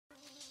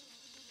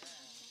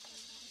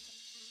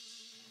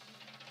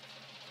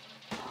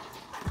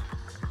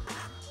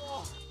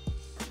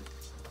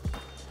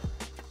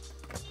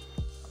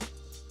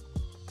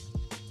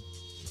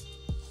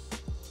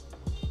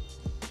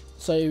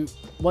So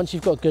once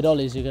you've got good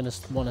ollies, you're going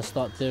to want to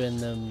start doing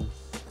them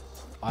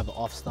either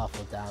off stuff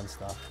or down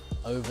stuff,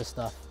 over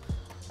stuff.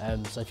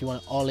 So if you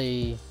want to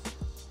ollie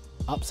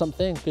up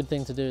something, good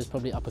thing to do is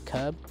probably up a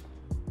curb.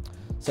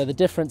 So the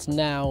difference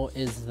now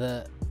is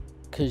that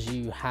because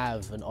you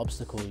have an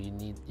obstacle,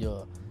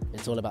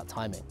 it's all about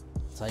timing.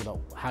 It's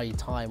about how you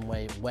time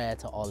where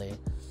to ollie.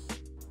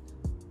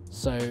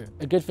 So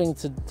a good thing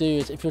to do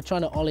is if you're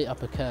trying to ollie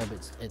up a curb,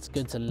 it's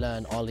good to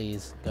learn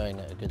ollies going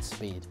at a good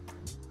speed.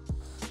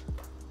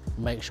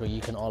 Make sure you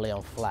can ollie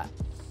on flat,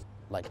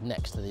 like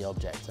next to the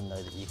object, and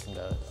know that you can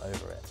go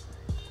over it.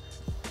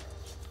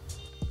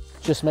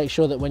 Just make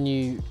sure that when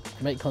you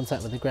make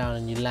contact with the ground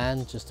and you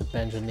land, just to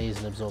bend your knees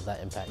and absorb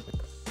that impact.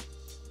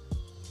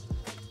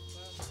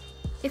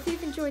 If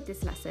you've enjoyed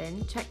this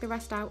lesson, check the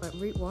rest out at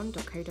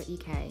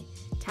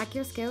route1.co.uk. Tag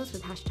your skills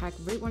with hashtag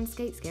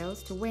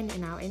Route1SkateSkills to win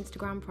in our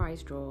Instagram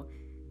prize draw.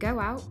 Go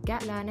out,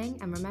 get learning,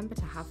 and remember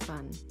to have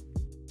fun.